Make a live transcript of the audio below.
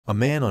A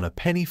man on a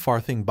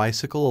penny-farthing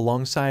bicycle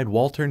alongside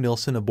Walter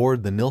Nilsson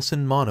aboard the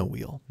Nilsson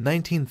monowheel,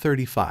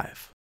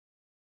 1935.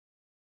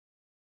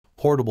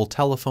 Portable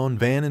telephone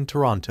van in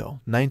Toronto,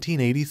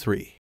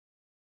 1983.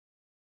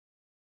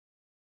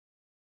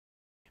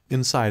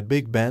 Inside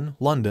Big Ben,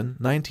 London,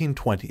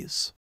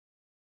 1920s.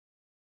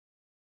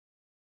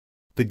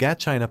 The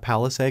Gatchina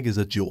Palace egg is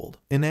a jeweled,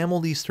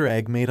 enameled Easter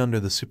egg made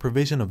under the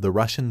supervision of the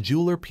Russian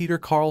jeweler Peter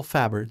Karl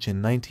Faberge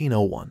in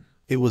 1901.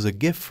 It was a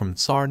gift from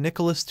Tsar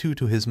Nicholas II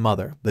to his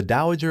mother, the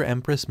Dowager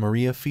Empress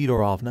Maria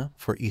Feodorovna,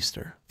 for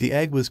Easter. The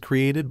egg was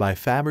created by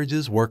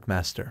Faberge's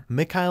workmaster,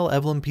 Mikhail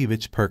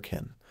Evlampiyevich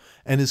Perkin,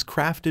 and is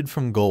crafted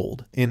from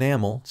gold,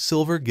 enamel,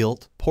 silver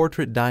gilt,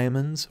 portrait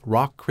diamonds,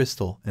 rock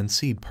crystal, and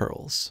seed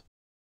pearls.